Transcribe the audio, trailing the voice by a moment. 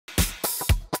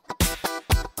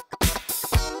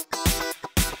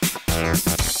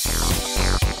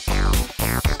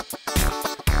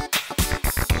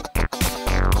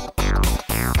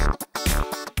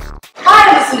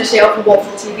Michelle from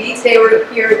Waffle TV. Today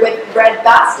we're here with Red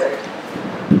Bastard.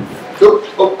 Cool.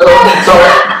 Oh,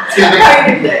 sorry. Excuse me. How are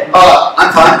you doing today?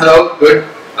 I'm fine. Hello. Good.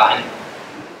 Fine.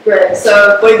 Great.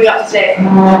 So, what have you been up to today?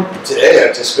 Today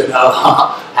I've just been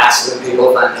hassling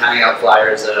people, handing out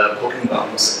flyers, poking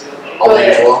bums, all the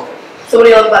usual. So what do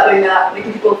you love about doing that?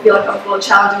 Making people feel uncomfortable and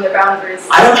challenging their boundaries?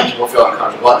 I don't make people feel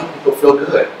uncomfortable. I make people feel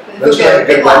good. Don't you Feel like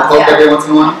a good bum poke every once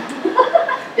in a while?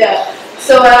 Yeah.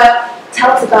 So,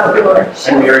 tell us about your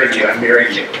show. I'm marrying you. I'm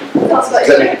marrying you. Tell us about Does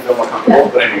your that make you feel more comfortable?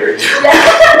 But I'm marrying you.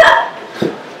 Yeah.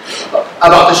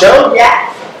 About the show?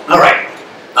 Yeah. All right.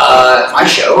 My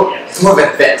show is more of an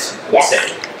event, I would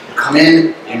say. You come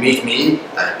in, you meet me,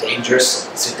 a dangerous,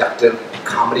 seductive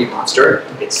comedy monster.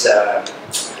 It's a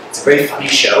very funny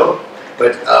show,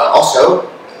 but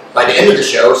also, by the end of the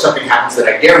show, something happens that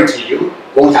I guarantee you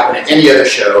won't happen at any other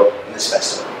show in this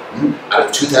festival. Out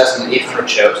of 2,800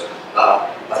 shows,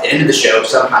 by the end of the show,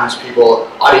 sometimes people,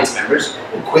 audience members,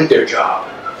 will quit their job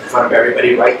in front of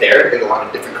everybody right there. They go on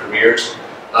to different careers.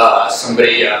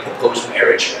 Somebody proposed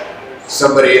marriage.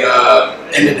 Somebody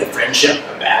ended a friendship,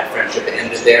 a bad friendship. It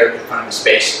ended there in front of his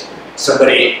face.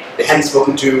 Somebody, this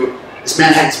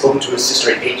man hadn't spoken to his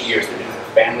sister in 8 years. They've been in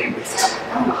a family rift.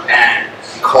 And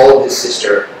he called his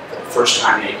sister for the first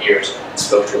time in 8 years and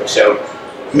spoke to her. So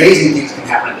amazing things can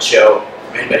happen at the show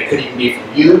from anybody. It could even be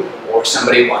from you or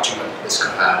somebody watching this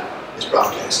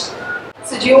broadcast.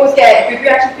 So do you always get good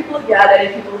reactions from people? Have you had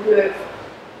any people who have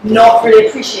not really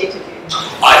appreciated you?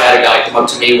 I had a guy come up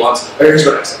to me once, here's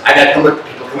what I said. I had people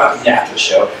come up to me after the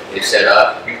show. They said,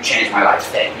 you changed my life,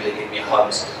 thank you. They gave me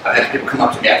hugs. I've had people come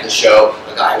up to me after the show.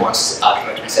 A guy once came up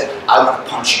to me and said, I want to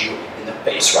punch you in the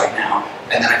face right now.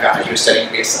 And then I found out he was studying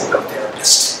to be a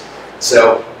psychotherapist.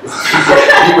 So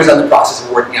he was in the process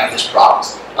of working out his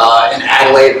problems. In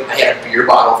Adelaide, I had a beer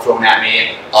bottle thrown at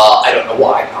me. I don't know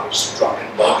why, probably just drunk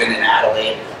and broken in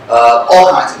Adelaide.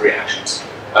 All kinds of reactions.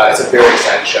 It's a very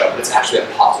exciting show, but it's actually a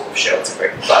positive show. It's a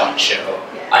very funny show.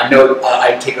 Yeah. I know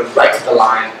I take it right to the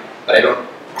line, but I don't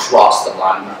cross the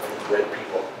line. I'm not for great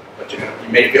people. But you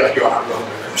may feel like you're on a roller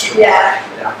coaster. Yeah.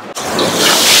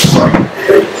 Sorry.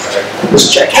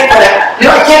 This chair. I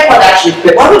can't quite actually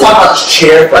fit. Why don't we talk about this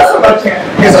chair? Let's talk about the chair.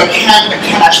 Because I can't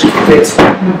actually fit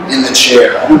in the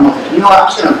chair. I don't know. You know what?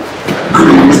 I'm just gonna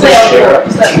use this chair.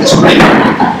 Take this right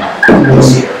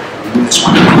here. Move this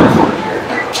one.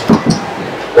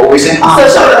 What were we saying?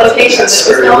 So the location is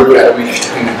very rude.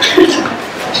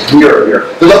 Here.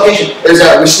 The location is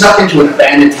we snuck into an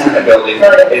abandoned tenement building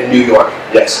in New York.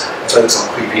 Yes. That's why it's all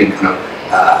creepy and kind of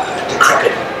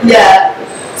decrepit. Yeah.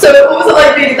 So what was it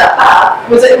like being in that bath?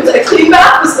 Was it a clean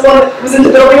bath? Was the one that was in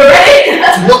the building already? It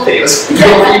was a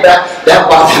filthy bath. That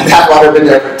water had been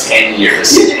there for 10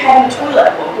 years. You had your head in the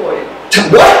toilet at one point.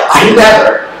 What? I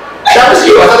never. That was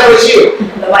you. I thought that was you.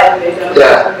 That might have been me.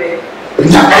 Yeah.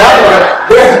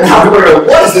 Now we're going to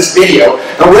what is this video?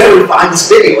 And where do we find this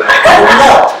video at?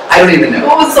 I don't even know.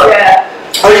 What was it like?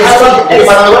 You can find it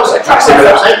on the website. Try to see the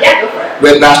website. Yeah, go for it.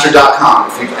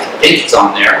 Redmaster.com. I think it's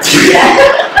on there. Yeah.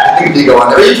 I think if you go on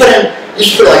there. You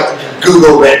should put like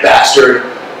Google Red Bastard,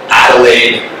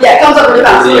 Adelaide. Yeah, it comes up really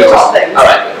fast. It's top things.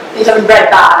 Alright. You're talking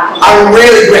Red Bastard. I'm a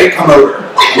really great promoter.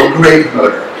 I'm a great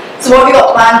promoter. So what have you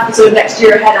got planned for sort of next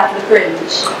year ahead after the Fringe?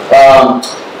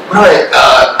 I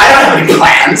don't have any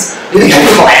plans. You think I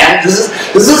have plans?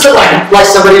 This is like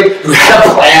somebody who had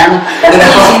a plan and then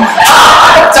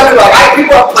somebody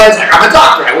people have plans like I'm a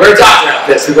doctor, I wear a doctor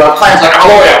outfit. People have plans like I'm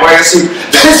a lawyer, I wear a suit.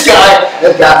 This guy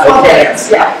has got no plans.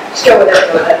 Yeah, just go with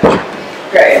it,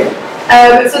 Great.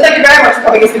 So thank you very much for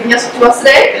coming and speaking to us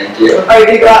today. Thank you. Are you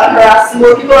going to go out and harass some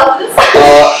more people after this? I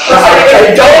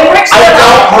don't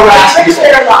harass people.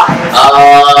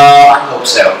 I hope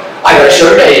so. I got a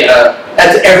show today.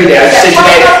 That's every day. I say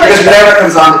today because whatever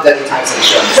comes on at any time to the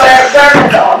show. Where is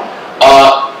it on?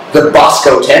 The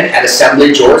Bosco tent at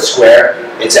Assembly George Square.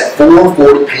 It's at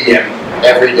 4:40 p.m.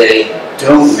 every day.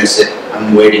 Don't miss it.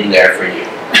 I'm waiting there for you.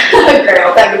 Great.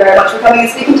 Well, thank you very much for coming and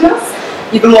speaking to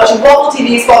us. You've been watching Waffle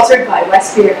TV, sponsored by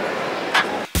West Beer.